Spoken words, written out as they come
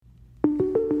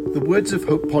The Words of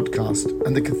Hope podcast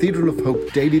and the Cathedral of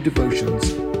Hope daily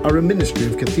devotions are a ministry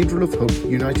of Cathedral of Hope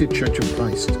United Church of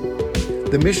Christ.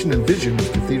 The mission and vision of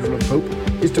Cathedral of Hope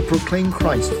is to proclaim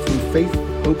Christ through faith,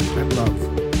 hope and love.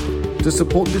 To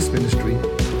support this ministry,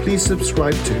 please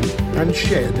subscribe to and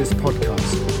share this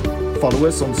podcast. Follow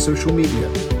us on social media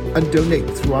and donate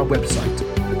through our website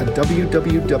at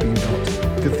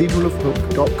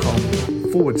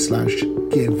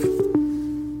www.cathedralofhope.com/give.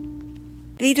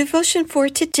 The devotion for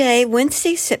today,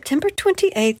 Wednesday, September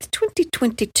 28th,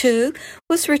 2022,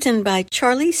 was written by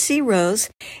Charlie C. Rose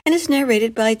and is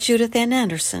narrated by Judith Ann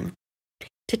Anderson.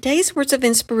 Today's words of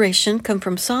inspiration come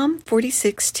from Psalm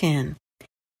 46:10.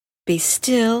 Be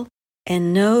still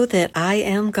and know that I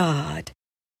am God.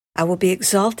 I will be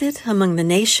exalted among the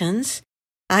nations.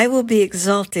 I will be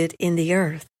exalted in the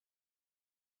earth.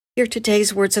 Hear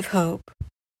today's words of hope.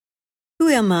 Who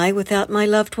am I without my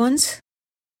loved ones?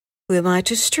 Who am I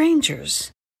to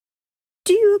strangers?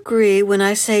 Do you agree when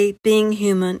I say being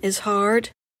human is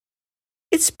hard?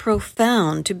 It's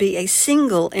profound to be a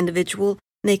single individual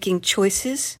making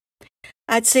choices.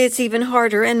 I'd say it's even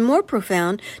harder and more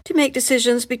profound to make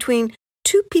decisions between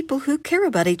two people who care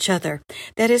about each other.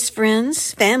 That is,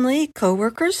 friends, family,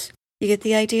 co-workers. You get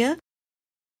the idea?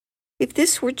 If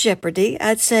this were Jeopardy,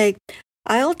 I'd say,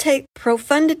 I'll take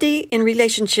profundity in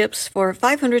relationships for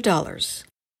 $500.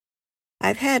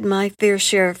 I've had my fair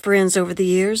share of friends over the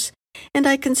years, and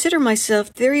I consider myself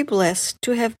very blessed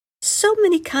to have so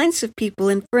many kinds of people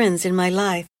and friends in my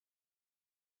life.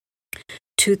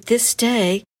 To this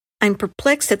day, I'm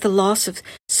perplexed at the loss of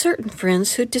certain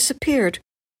friends who disappeared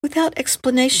without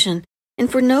explanation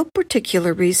and for no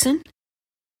particular reason.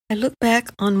 I look back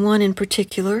on one in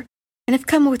particular and have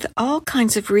come up with all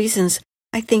kinds of reasons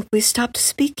I think we stopped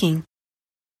speaking.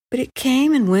 But it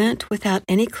came and went without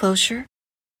any closure,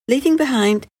 leaving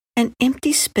behind an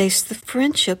empty space the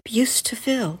friendship used to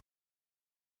fill.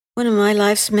 One of my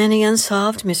life's many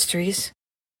unsolved mysteries.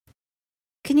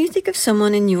 Can you think of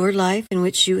someone in your life in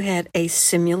which you had a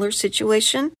similar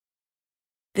situation?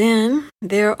 Then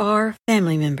there are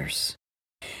family members.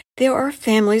 There are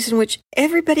families in which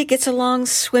everybody gets along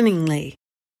swimmingly,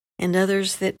 and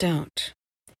others that don't.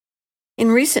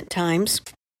 In recent times,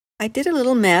 I did a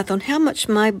little math on how much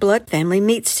my blood family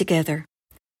meets together.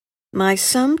 My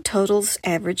sum totals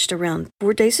averaged around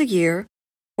 4 days a year,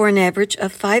 for an average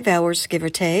of 5 hours, give or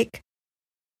take.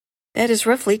 That is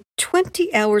roughly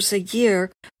 20 hours a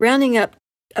year, rounding up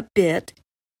a bit,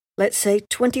 let's say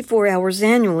 24 hours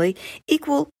annually,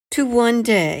 equal to 1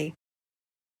 day.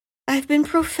 I've been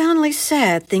profoundly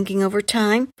sad thinking over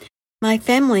time. My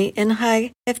family and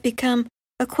I have become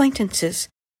acquaintances,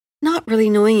 not really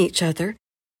knowing each other,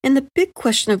 and the big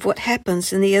question of what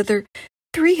happens in the other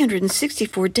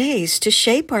 364 days to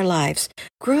shape our lives,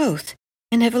 growth,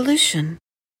 and evolution.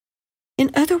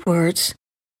 In other words,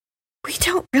 we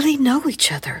don't really know each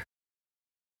other.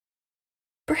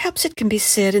 Perhaps it can be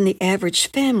said in the average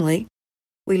family,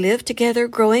 we lived together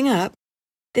growing up,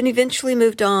 then eventually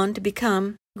moved on to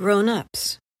become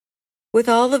grown-ups. With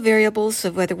all the variables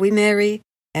of whether we marry,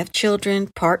 have children,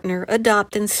 partner,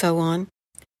 adopt, and so on.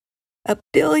 A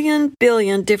billion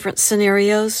different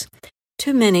scenarios,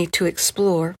 too many to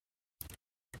explore.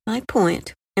 My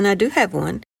point, and I do have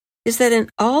one, is that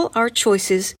in all our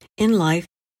choices in life,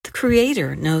 the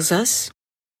Creator knows us.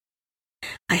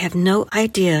 I have no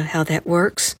idea how that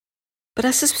works, but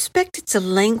I suspect it's a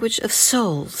language of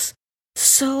souls,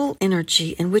 soul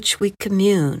energy in which we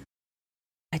commune.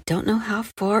 I don't know how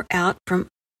far out from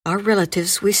our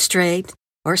relatives we strayed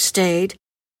or stayed,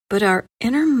 but our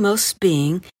innermost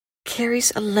being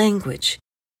carries a language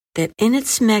that in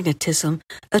its magnetism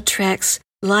attracts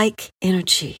like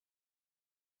energy.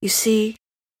 You see,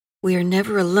 we are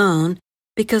never alone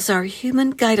because our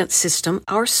human guidance system,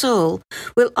 our soul,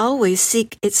 will always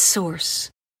seek its source.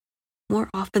 More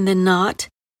often than not,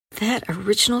 that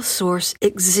original source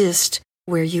exists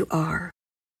where you are.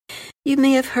 You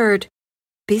may have heard,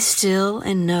 "Be still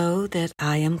and know that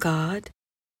I am God."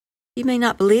 You may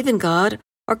not believe in God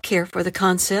or care for the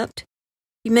concept.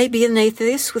 You may be an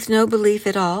atheist with no belief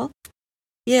at all.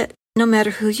 Yet, no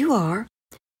matter who you are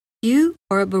a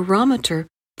barometer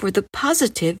for the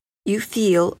positive you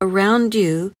feel around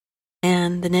you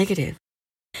and the negative.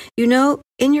 You know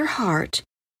in your heart,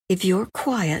 if you're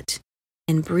quiet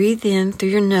and breathe in through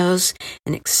your nose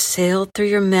and exhale through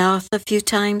your mouth a few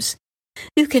times,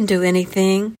 you can do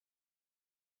anything.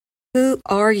 Who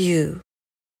are you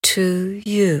to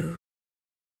you?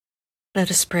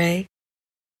 Let us pray.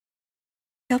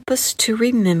 Help us to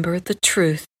remember the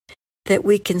truth that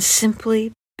we can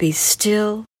simply be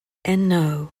still and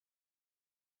know.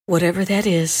 Whatever that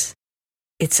is,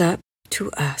 it's up to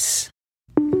us.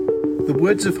 The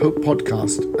Words of Hope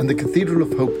podcast and the Cathedral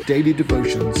of Hope daily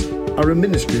devotions are a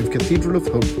ministry of Cathedral of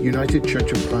Hope United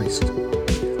Church of Christ.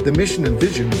 The mission and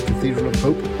vision of Cathedral of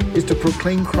Hope is to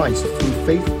proclaim Christ through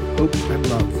faith, hope, and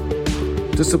love.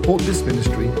 To support this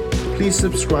ministry, please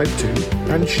subscribe to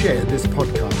and share this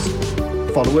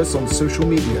podcast. Follow us on social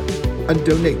media and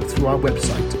donate through our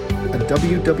website at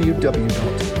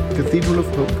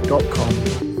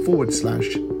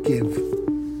www.cathedralofhope.com/give.